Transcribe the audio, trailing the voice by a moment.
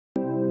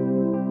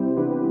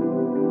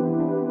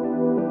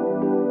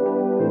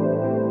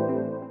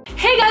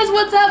guys,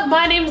 what's up?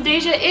 My name is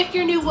Deja. If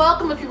you're new,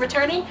 welcome. If you're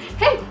returning,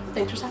 hey,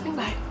 thanks for stopping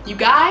by. You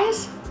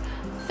guys,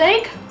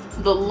 thank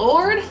the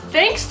Lord,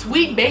 thanks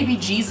sweet baby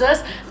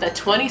Jesus, that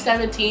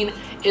 2017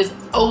 is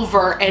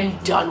over and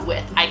done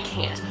with. I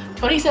can't.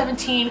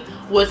 2017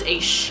 was a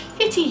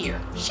shitty year,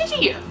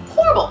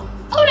 horrible,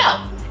 oh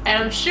no.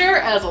 And I'm sure,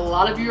 as a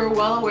lot of you are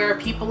well aware,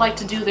 people like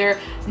to do their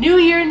New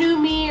Year, New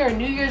Me or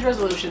New Year's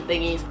resolution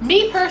thingies.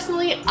 Me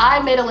personally,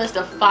 I made a list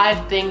of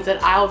 5 things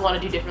that I would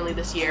want to do differently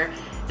this year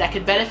that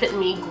could benefit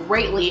me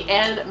greatly,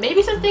 and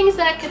maybe some things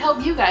that could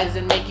help you guys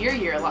and make your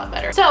year a lot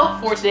better. So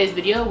for today's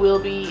video, we'll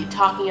be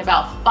talking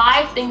about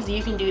 5 things that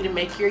you can do to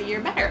make your year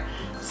better.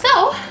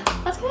 So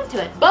let's get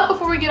into it. But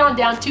before we get on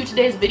down to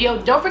today's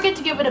video, don't forget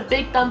to give it a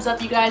big thumbs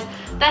up, you guys.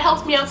 That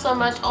helps me out so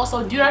much.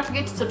 Also, do not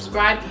forget to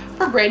subscribe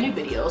for brand new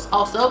videos.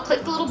 Also,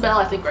 click the little bell,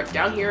 I think right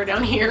down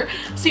here,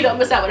 so you don't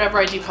miss out whenever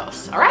I do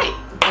post. All right,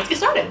 let's get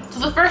started. So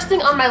the first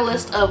thing on my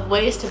list of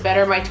ways to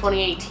better my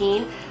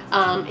 2018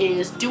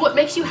 is do what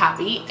makes you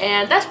happy,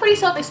 and that's pretty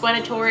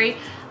self-explanatory.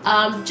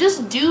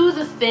 Just do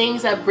the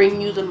things that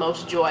bring you the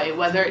most joy,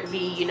 whether it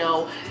be, you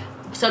know,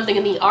 something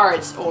in the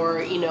arts,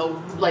 or, you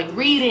know, like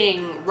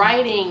reading,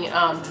 writing,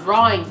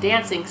 drawing,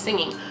 dancing,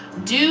 singing.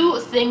 Do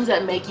things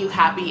that make you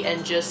happy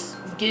and just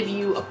give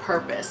you a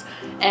purpose.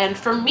 And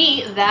for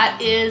me,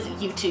 that is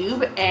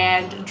YouTube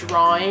and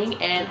drawing,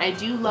 and I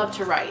do love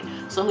to write.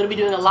 So I'm going to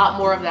be doing a lot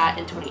more of that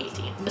in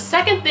 2018. The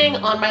second thing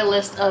on my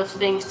list of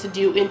things to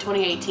do in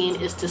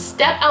 2018 is to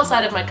step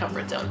outside of my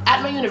comfort zone.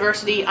 At my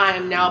university, I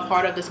am now a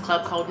part of this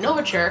club called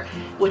Wondershare,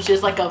 which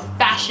is like a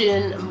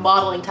fashion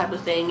modeling type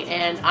of thing,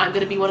 and I'm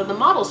going to be one of the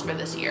models for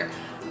this year.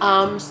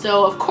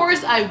 So of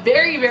course I'm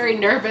very, very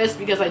nervous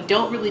because I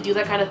don't really do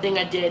that kind of thing.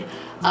 I did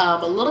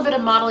a little bit of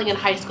modeling in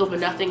high school,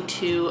 but nothing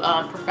too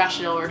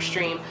professional or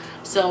extreme.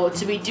 So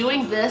to be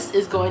doing this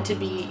is going to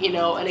be, you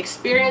know, an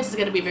experience. It's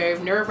going to be very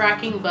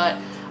nerve-wracking, but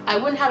I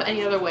wouldn't have it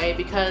any other way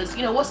because,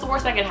 you know, what's the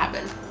worst that can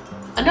happen?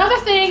 Another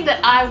thing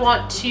that I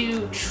want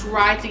to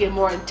try to get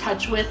more in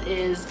touch with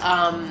is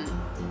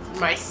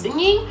my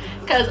singing,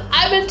 because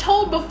I've been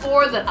told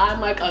before that I'm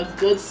like a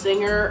good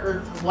singer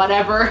or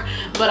whatever,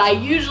 but I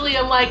usually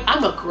am like,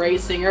 I'm a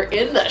great singer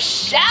in the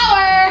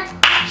shower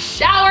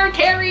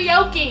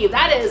karaoke.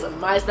 That is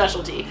my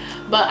specialty.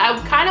 But I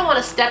kind of want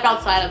to step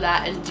outside of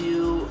that and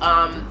do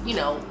you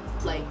know,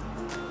 like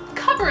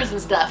covers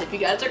and stuff. If you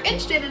guys are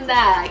interested in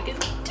that, I can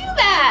do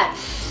that.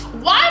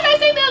 Why am I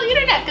saying that on the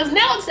internet? Because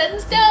now it's set in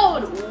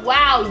stone.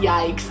 Wow,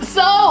 yikes.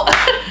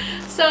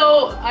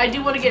 So I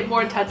do want to get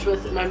more in touch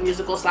with my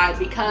musical side,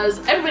 because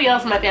everybody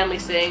else in my family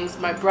sings.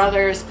 My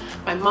brothers,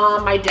 my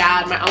mom, my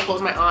dad, my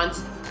uncles, my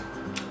aunts.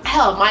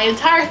 Hell, my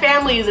entire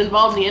family is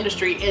involved in the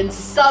industry in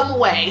some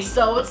way.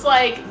 So it's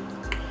like,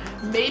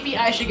 maybe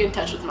I should get in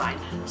touch with mine.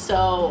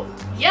 So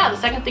yeah, the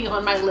second thing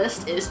on my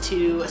list is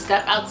to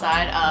step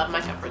outside of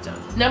my comfort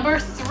zone. Number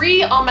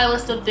 3 on my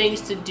list of things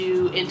to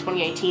do in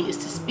 2018 is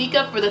to speak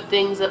up for the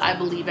things that I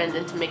believe in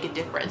and to make a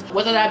difference.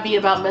 Whether that be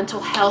about mental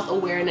health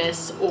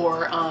awareness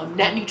or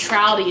net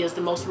neutrality is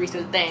the most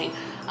recent thing.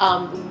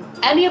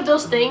 Any of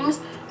those things,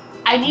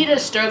 I need to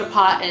stir the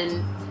pot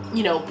and,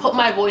 you know, put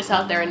my voice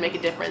out there and make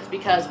a difference,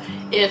 because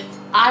if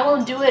I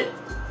won't do it,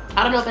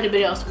 I don't know if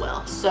anybody else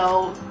will.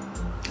 So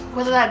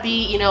whether that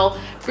be, you know,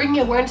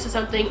 bringing awareness to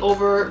something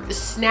over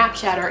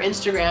Snapchat or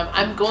Instagram,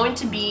 I'm going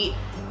to be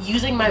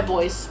using my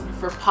voice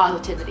for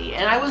positivity.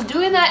 And I was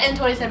doing that in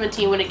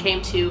 2017 when it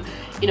came to,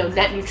 you know,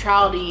 net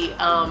neutrality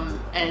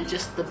and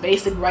just the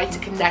basic right to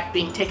connect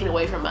being taken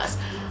away from us.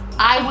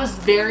 I was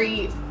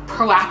very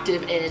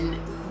proactive in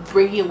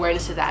bringing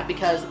awareness to that,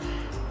 because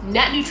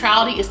net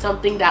neutrality is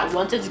something that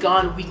once it's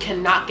gone, we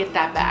cannot get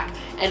that back,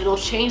 and it'll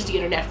change the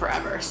internet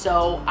forever.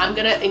 So I'm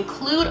gonna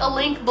include a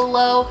link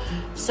below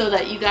so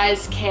that you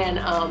guys can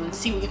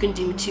see what you can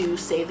do to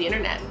save the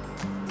internet.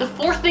 The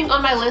 4th thing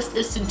on my list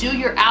is to do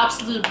your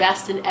absolute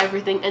best in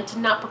everything and to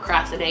not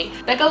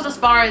procrastinate. That goes as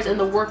far as in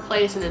the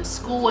workplace and in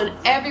school and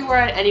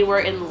everywhere and anywhere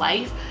in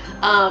life.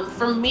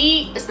 For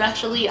me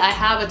especially, I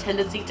have a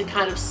tendency to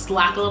kind of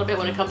slack a little bit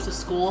when it comes to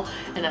school,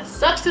 and that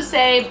sucks to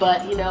say,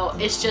 but you know,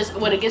 it's just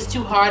when it gets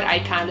too hard, I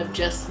kind of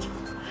just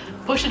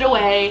push it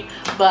away.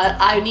 But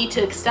I need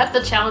to accept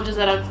the challenges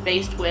that I'm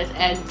faced with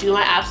and do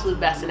my absolute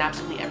best in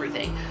absolutely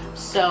everything.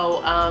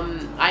 So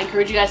I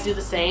encourage you guys to do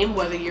the same,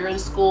 whether you're in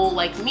school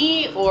like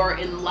me or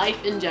in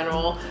life in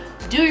general.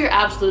 Do your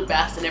absolute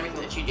best in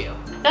everything that you do.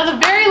 Now, the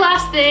very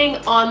last thing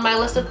on my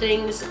list of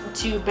things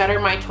to better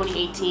my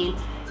 2018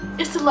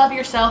 is to love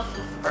yourself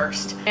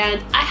first.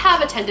 And I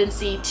have a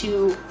tendency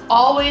to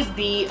always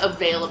be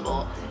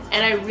available,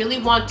 and I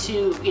really want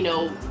to, you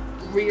know,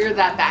 rear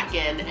that back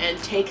in and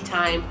take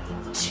time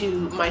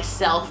to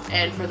myself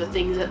and for the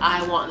things that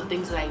I want and the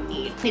things that I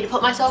need. I need to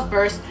put myself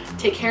first,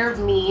 take care of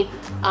me,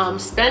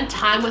 spend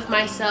time with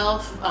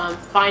myself,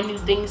 find new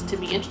things to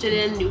be interested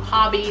in, new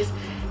hobbies,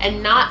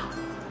 and not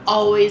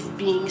always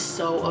being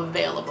so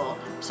available.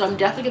 So I'm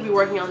definitely gonna be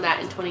working on that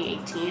in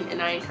 2018,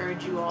 and I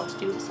encourage you all to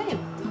do the same.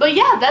 But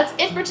yeah, that's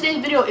it for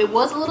today's video. It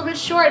was a little bit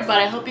short, but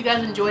I hope you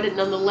guys enjoyed it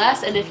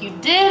nonetheless. And if you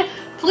did,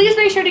 please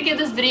make sure to give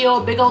this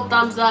video a big old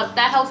thumbs up.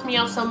 That helps me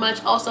out so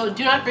much. Also,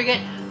 do not forget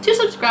to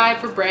subscribe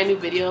for brand new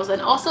videos,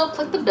 and also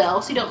click the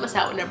bell so you don't miss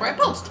out whenever I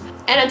post.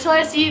 And until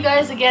I see you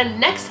guys again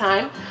next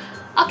time,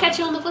 I'll catch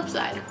you on the flip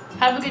side.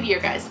 Have a good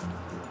year, guys.